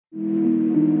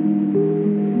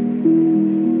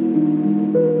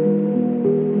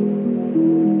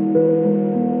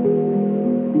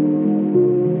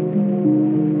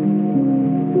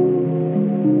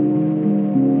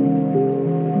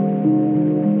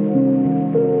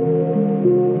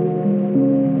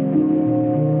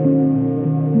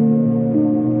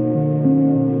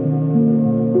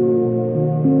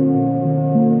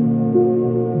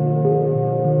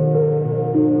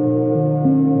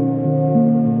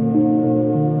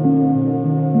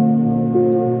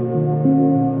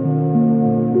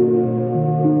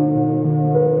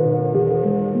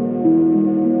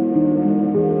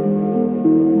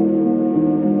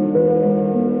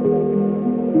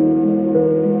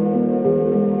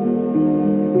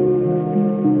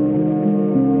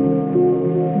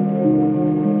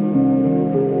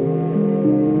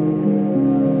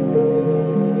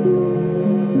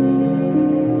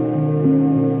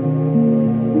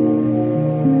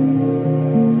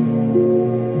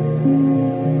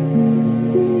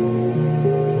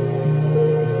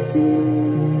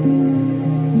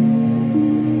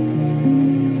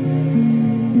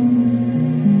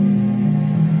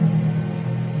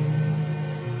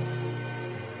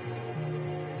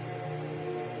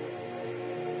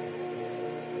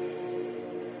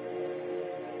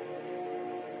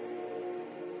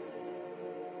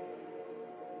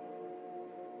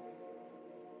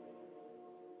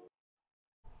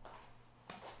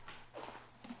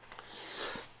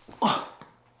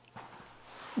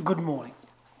Good morning.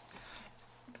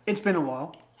 It's been a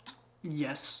while.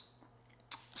 Yes.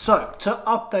 So, to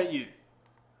update you,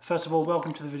 first of all,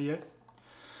 welcome to the video.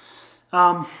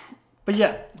 But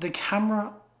yeah, the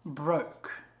camera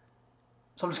broke.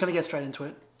 So I'm just going to get straight into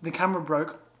it. The camera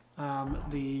broke.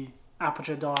 The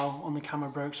aperture dial on the camera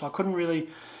broke, so I couldn't really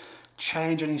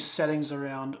change any settings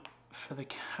around for the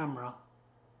camera.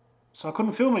 So I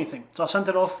couldn't film anything. So I sent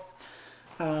it off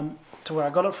to where I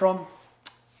got it from.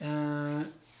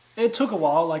 It took a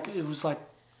while, it was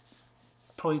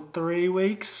probably 3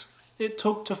 weeks it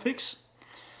took to fix.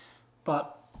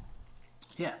 But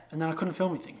yeah, and then I couldn't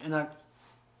film anything, and I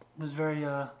was very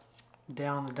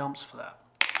down in the dumps for that.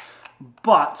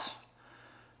 But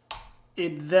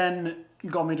it then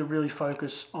got me to really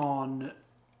focus on,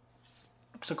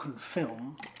 because I couldn't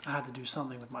film, I had to do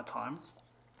something with my time.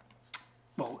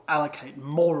 Well, allocate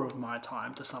more of my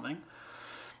time to something,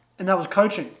 and that was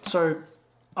coaching. So,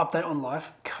 update on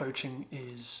life, coaching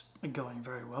is going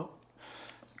very well.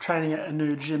 Training at a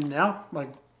new gym now,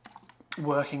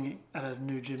 working at a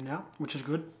new gym now, which is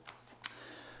good.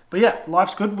 But yeah,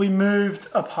 life's good. We moved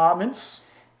apartments,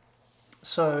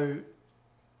 so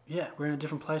yeah, we're in a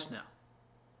different place now.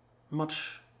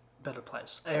 Much better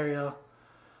place. Area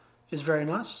is very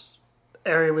nice. The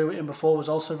area we were in before was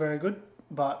also very good,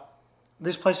 but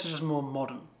this place is just more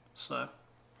modern, so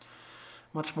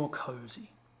much more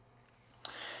cozy.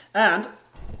 And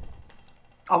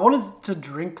I wanted to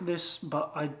drink this,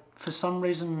 but I, for some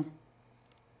reason,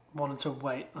 wanted to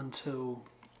wait until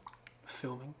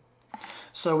filming.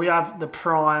 So we have the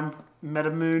Prime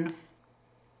Metamoon.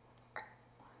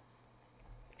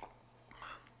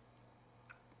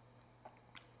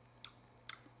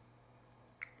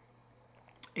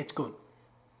 It's good.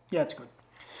 Yeah, it's good.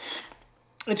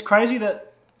 It's crazy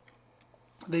that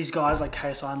these guys like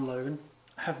KSI and Logan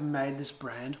have made this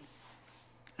brand,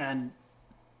 and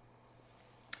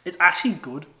it's actually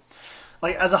good.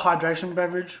 As a hydration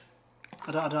beverage,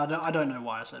 I don't know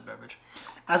why I said beverage.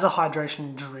 As a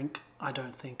hydration drink, I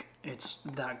don't think it's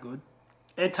that good.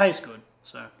 It tastes good,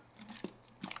 so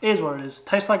it is what it is.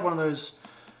 Tastes like one of those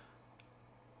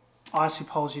icy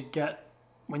poles you'd get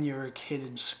when you were a kid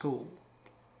in school.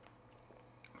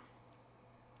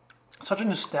 Such a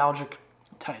nostalgic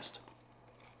taste.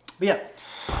 But yeah,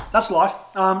 that's life.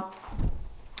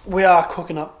 We are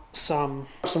cooking up some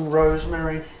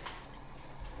rosemary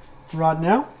right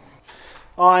now.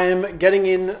 I'm getting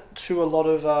into a lot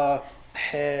of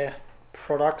hair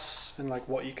products and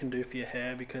what you can do for your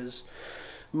hair, because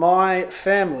my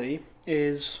family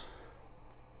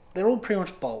they're all pretty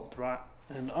much bald, right?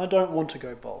 And I don't want to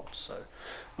go bald, so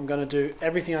I'm going to do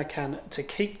everything I can to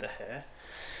keep the hair.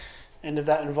 And if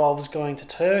that involves going to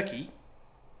Turkey,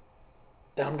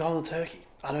 then I'm going to Turkey.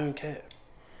 I don't care.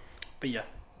 But yeah,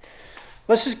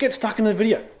 let's just get stuck into the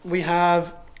video. What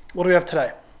do we have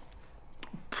today?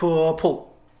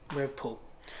 Pool. We have pool.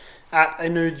 At a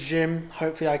new gym.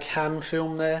 Hopefully I can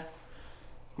film there.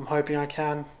 I'm hoping I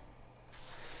can.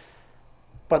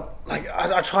 But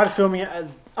I tried filming it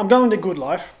I'm going to Good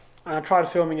Life. And I tried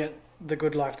filming it the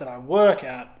Good Life that I work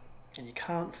at. And you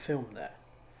can't film there.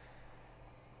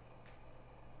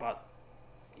 But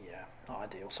yeah, not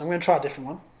ideal. So I'm going to try a different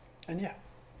one. And yeah,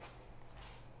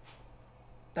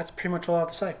 that's pretty much all I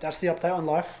have to say. That's the update on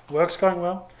life. Work's going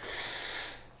well.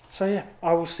 So yeah,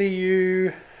 I will see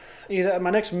you either at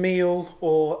my next meal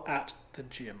or at the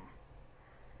gym.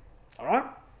 Alright?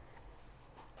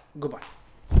 Goodbye.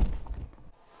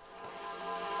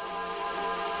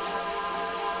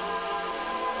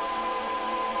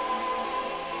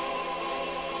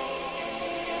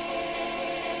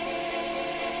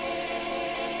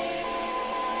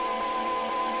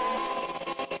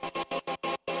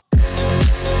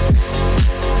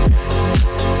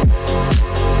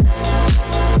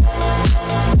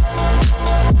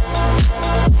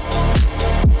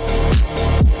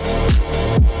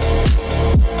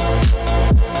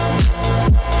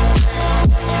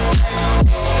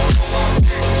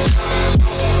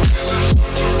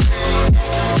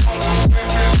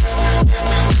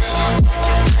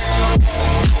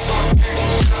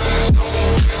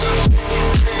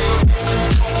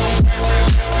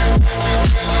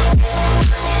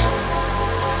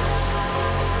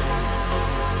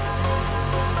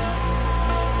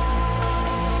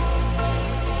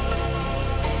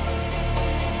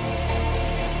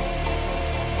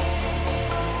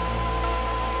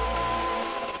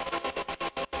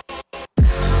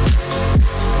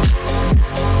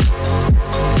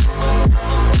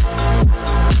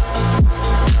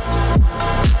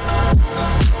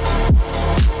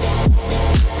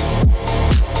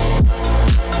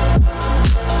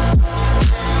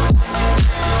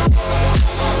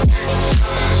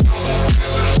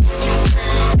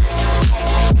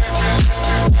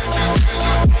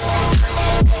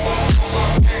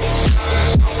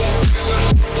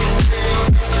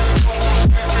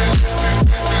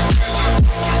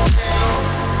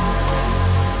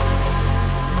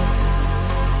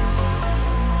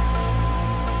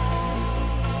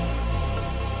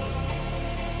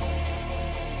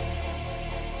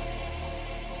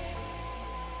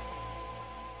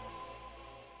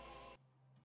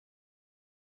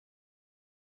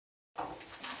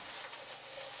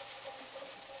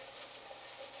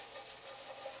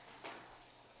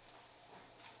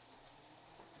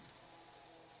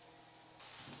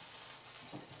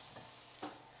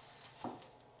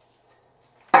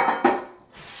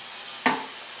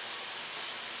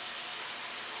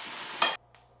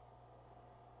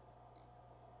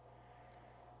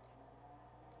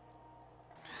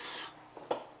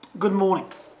 Good morning.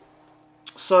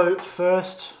 So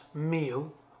first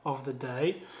meal of the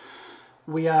day,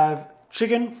 we have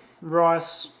chicken,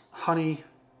 rice, honey,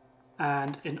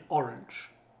 and an orange.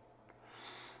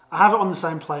 I have it on the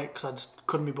same plate because I just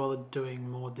couldn't be bothered doing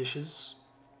more dishes.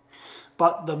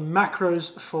 But the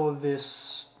macros for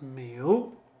this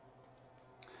meal,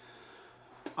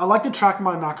 I like to track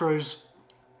my macros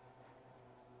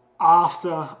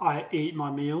after I eat my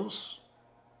meals,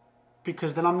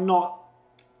 because then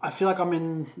I feel like I'm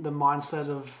in the mindset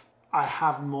of I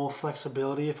have more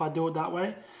flexibility if I do it that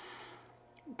way.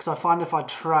 Because I find if I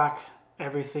track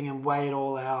everything and weigh it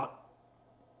all out,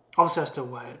 obviously I still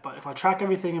weigh it, but if I track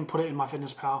everything and put it in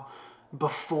MyFitnessPal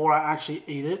before I actually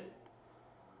eat it,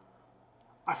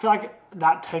 I feel like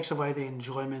that takes away the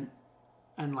enjoyment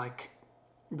and like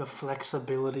the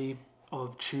flexibility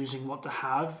of choosing what to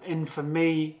have. And for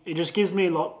me, it just gives me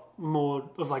a lot more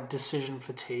of like decision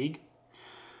fatigue.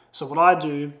 So what I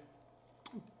do,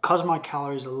 because my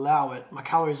calories allow it, my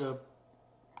calories are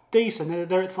decent.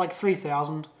 They're it's like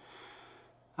 3,000.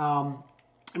 And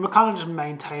we're kind of just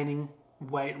maintaining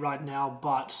weight right now,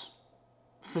 but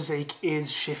physique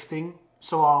is shifting.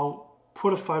 So I'll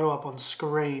put a photo up on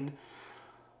screen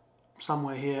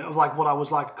somewhere here of like what I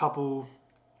was like a couple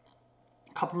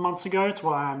months ago to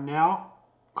what I am now.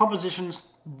 Composition's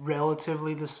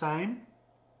relatively the same.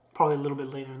 Probably a little bit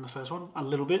leaner in the first one, a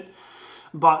little bit.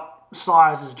 But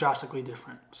size is drastically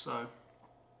different. So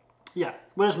yeah,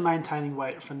 we're just maintaining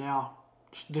weight for now.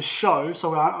 The show,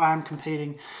 so I am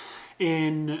competing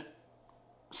in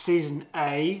Season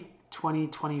A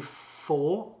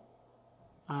 2024.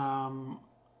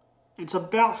 It's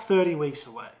about 30 weeks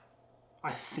away,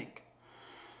 I think.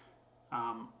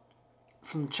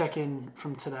 From check-in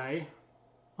from today,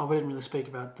 we didn't really speak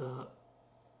about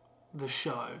the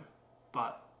show,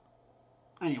 but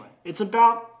anyway, it's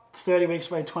about 30 weeks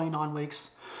away, 29 weeks.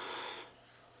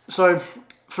 So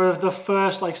for the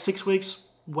first like 6 weeks,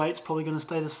 weight's probably going to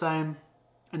stay the same,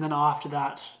 and then after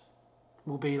that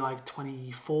will be like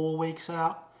 24 weeks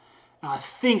out, and I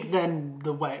think then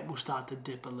the weight will start to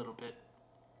dip a little bit,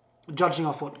 judging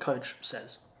off what coach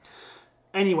says.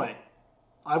 Anyway,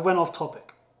 I went off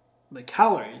topic. The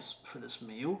calories for this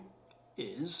meal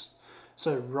is,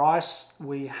 so rice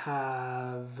we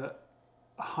have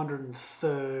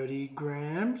 130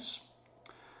 grams.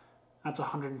 That's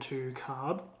 102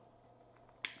 carb.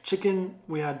 Chicken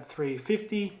we had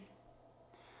 350.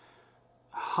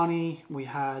 Honey we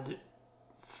had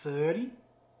 30.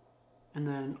 And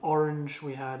then orange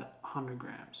we had 100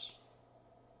 grams.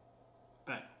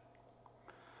 Bang.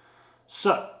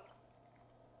 So,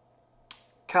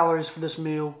 calories for this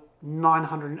meal,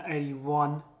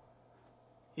 981.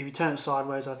 If you turn it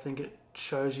sideways, I think it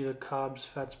shows you the carbs,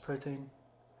 fats, protein.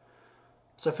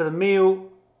 So for the meal,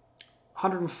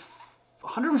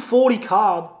 140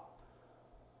 carb.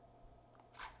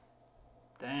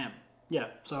 Damn. Yeah,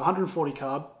 so 140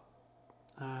 carb,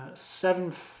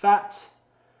 7 fat,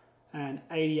 and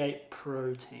 88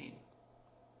 protein.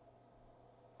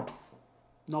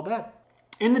 Not bad.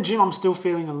 In the gym, I'm still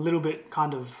feeling a little bit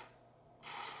kind of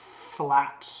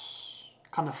flat,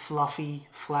 kind of fluffy,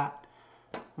 flat,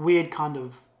 weird kind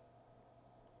of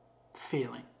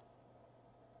feeling.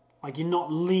 Like you're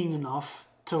not lean enough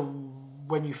to,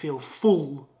 when you feel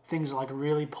full, things are like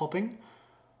really popping.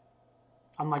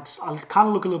 I kind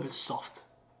of look a little bit soft.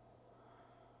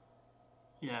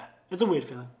 Yeah, it's a weird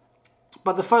feeling.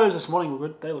 But the photos this morning were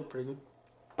good. They look pretty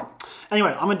good.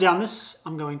 Anyway, I'm going to down this.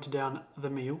 I'm going to down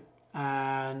the meal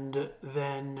and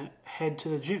then head to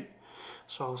the gym.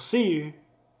 So I'll see you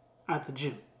at the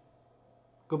gym.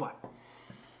 Goodbye.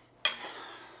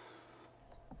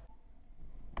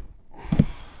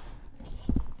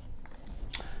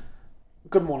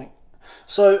 Good morning.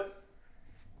 So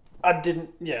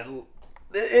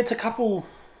it's a couple,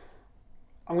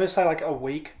 I'm going to say like a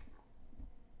week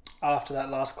after that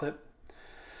last clip.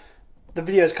 The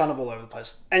video is kind of all over the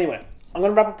place. Anyway, I'm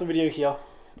going to wrap up the video here.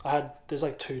 There's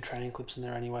like 2 training clips in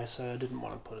there anyway, so I didn't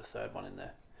want to put a third one in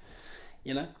there,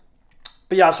 you know?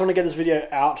 But yeah, I just want to get this video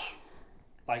out,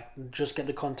 like just get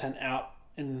the content out,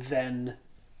 and then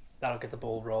that'll get the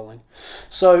ball rolling.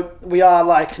 So we are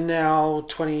like now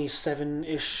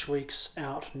 27-ish weeks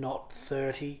out, not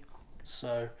 30.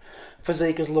 So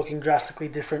physique is looking drastically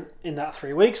different in that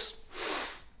 3 weeks.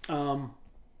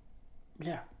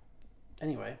 Yeah,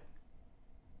 anyway,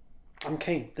 I'm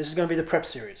keen. This is going to be the prep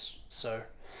series. So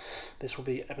this will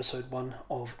be episode 1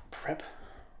 of prep,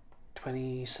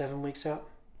 27 weeks out.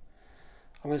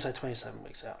 I'm going to say 27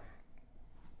 weeks out.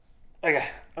 Okay,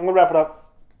 I'm going to wrap it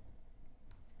up,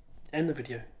 end the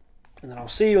video, and then I'll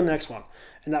see you in the next one.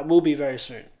 And that will be very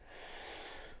soon.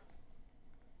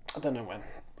 I don't know when.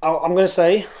 I'm going to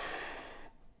say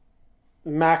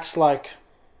max like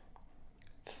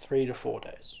 3 to 4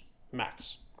 days.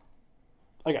 Max.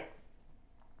 Okay.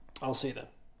 I'll see you then.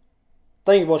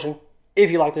 Thank you for watching. If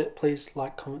you liked it, please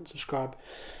like, comment, subscribe.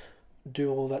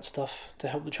 Do all that stuff to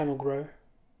help the channel grow.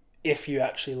 If you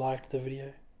actually liked the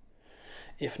video.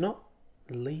 If not,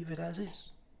 leave it as is.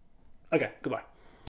 Okay, goodbye.